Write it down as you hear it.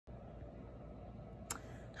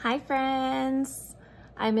Hi friends,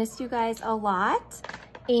 I missed you guys a lot,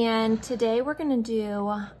 and today we're gonna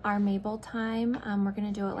do our Mabel time. We're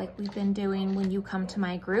gonna do it like we've been doing when you come to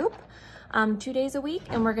my group 2 days a week,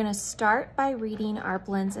 and we're gonna start by reading our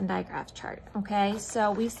blends and digraphs chart, okay? So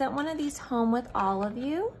we sent one of these home with all of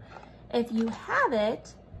you. If you have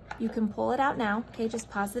it, you can pull it out now, okay? Just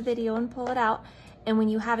pause the video and pull it out, and when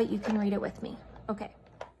you have it, you can read it with me, okay?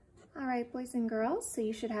 All right, boys and girls, so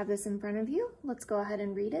you should have this in front of you. Let's go ahead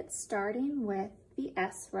and read it, starting with the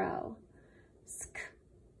S row. Sk,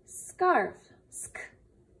 scarf, sk,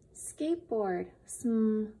 skateboard,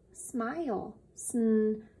 sm, smile,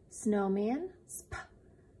 sn, snowman, sp,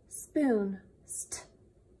 spoon, st,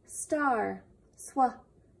 star, sw,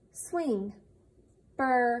 swing,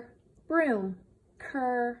 bur, broom,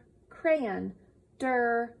 cur, crayon,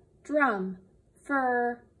 dur, drum,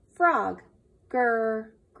 fur, frog,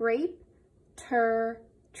 gur, grape, tur,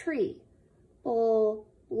 tree, bull,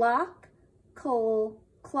 lock, coal,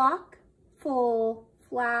 clock, full,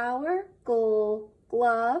 flower, goal,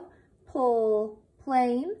 glove, pull,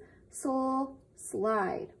 plane, soul,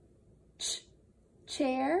 slide,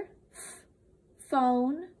 chair,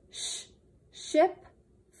 phone, ship,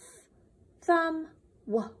 thumb,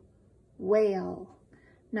 whale.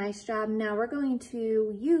 Nice job. Now we're going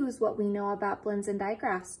to use what we know about blends and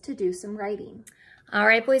digraphs to do some writing. All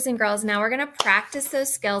right, boys and girls, now we're going to practice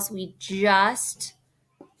those skills we just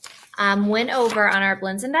went over on our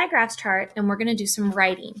blends and digraphs chart, and we're going to do some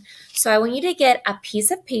writing. So I want you to get a piece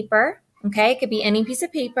of paper, okay? It could be any piece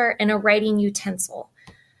of paper, and a writing utensil.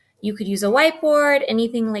 You could use a whiteboard,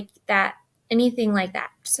 anything like that,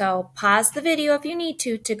 So pause the video if you need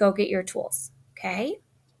to go get your tools, okay?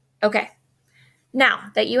 Okay, now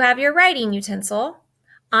that you have your writing utensil,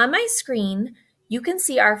 on my screen, you can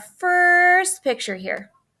see our first picture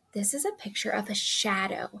here. This is a picture of a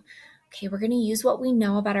shadow. Okay, we're going to use what we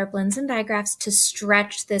know about our blends and digraphs to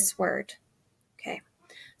stretch this word. Okay,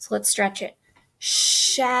 so let's stretch it.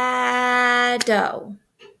 Shadow. All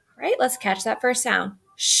right, let's catch that first sound.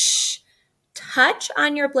 Shh. Touch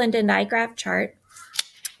on your blend and digraph chart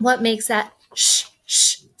what makes that sh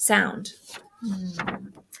sound.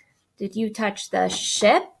 Did you touch the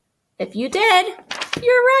ship? If you did,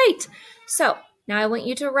 you're right. So now I want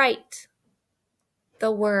you to write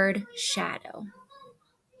the word shadow.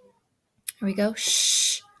 Here we go.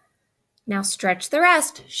 Shh. Now stretch the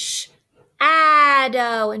rest. Shh.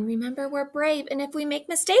 Addo. And remember, we're brave. And if we make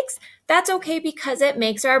mistakes, that's okay because it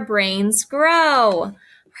makes our brains grow. All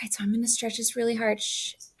right, so I'm going to stretch this really hard.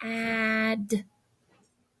 Shh. Add.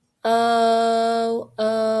 Oh.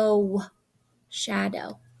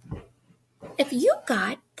 Shadow. If you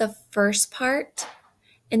got the first part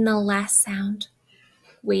in the last sound,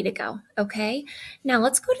 way to go, okay? Now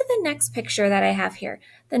let's go to the next picture that I have here.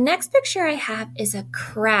 The next picture I have is a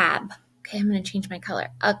crab. Okay, I'm going to change my color.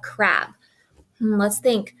 A crab. Let's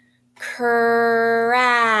think.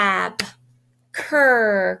 Crab.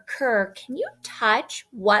 Cur. Can you touch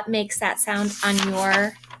what makes that sound on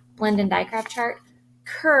your blend and digraph chart?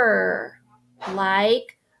 Cur.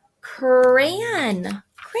 Like crayon.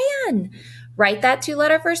 Write that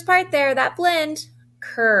 2-letter first part there, that blend.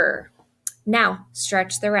 Cur. Now,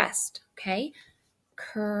 stretch the rest, okay?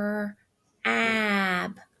 Cur-ab.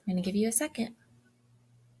 I'm going to give you a second.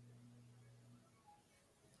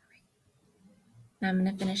 Now I'm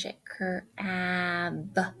going to finish it.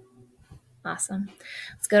 Cur-ab. Awesome.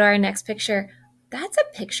 Let's go to our next picture. That's a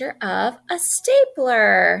picture of a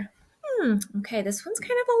stapler. Okay, this one's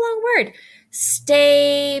kind of a long word.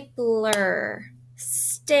 Stapler.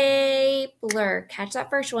 Catch that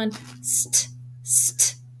first one. St.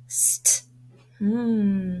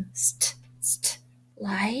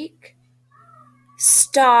 Like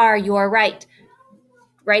star. You're right.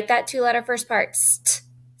 Write that 2-letter first part.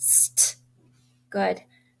 St. Good.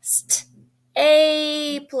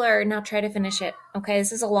 Stapler. Now try to finish it. Okay,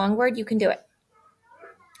 this is a long word. You can do it.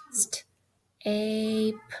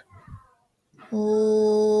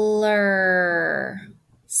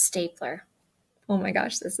 Stapler. Oh my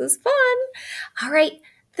gosh, this is fun. All right,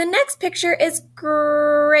 the next picture is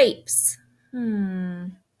grapes.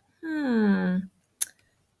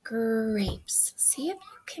 Grapes. See if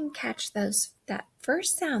you can catch that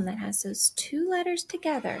first sound that has those 2 letters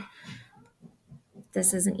together.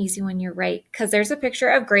 This is an easy one, you're right, because there's a picture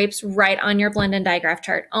of grapes right on your blend and digraph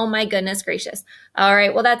chart. Oh my goodness gracious. All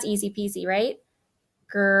right, well that's easy peasy, right?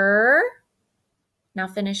 Grr. Now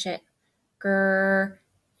finish it.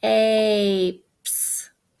 Apes.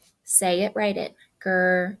 Say it, write it.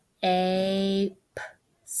 Apes.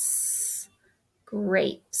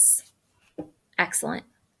 Grapes. Excellent.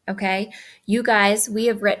 Okay, you guys, we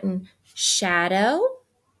have written shadow,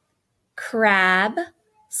 crab,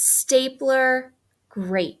 stapler,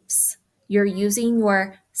 grapes. You're using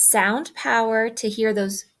your sound power to hear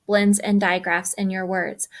those blends and digraphs in your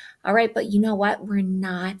words. All right, but you know what? We're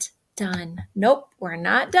not done. Nope, we're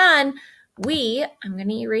not done. I'm going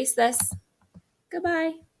to erase this.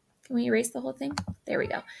 Goodbye. Can we erase the whole thing? There we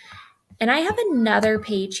go. And I have another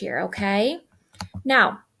page here, okay?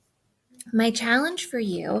 Now, my challenge for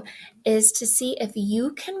you is to see if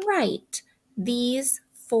you can write these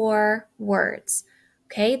 4 words.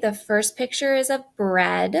 Okay, the first picture is of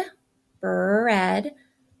bread,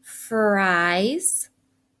 fries,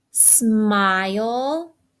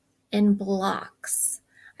 smile, and blocks.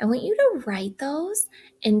 I want you to write those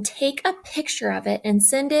and take a picture of it and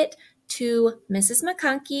send it to Mrs.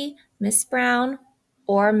 McConkey, Miss Brown,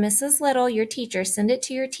 or Mrs. Little, your teacher. Send it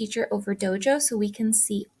to your teacher over Dojo so we can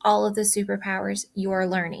see all of the superpowers you're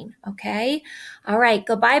learning, okay? All right,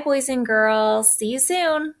 goodbye, boys and girls. See you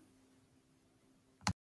soon.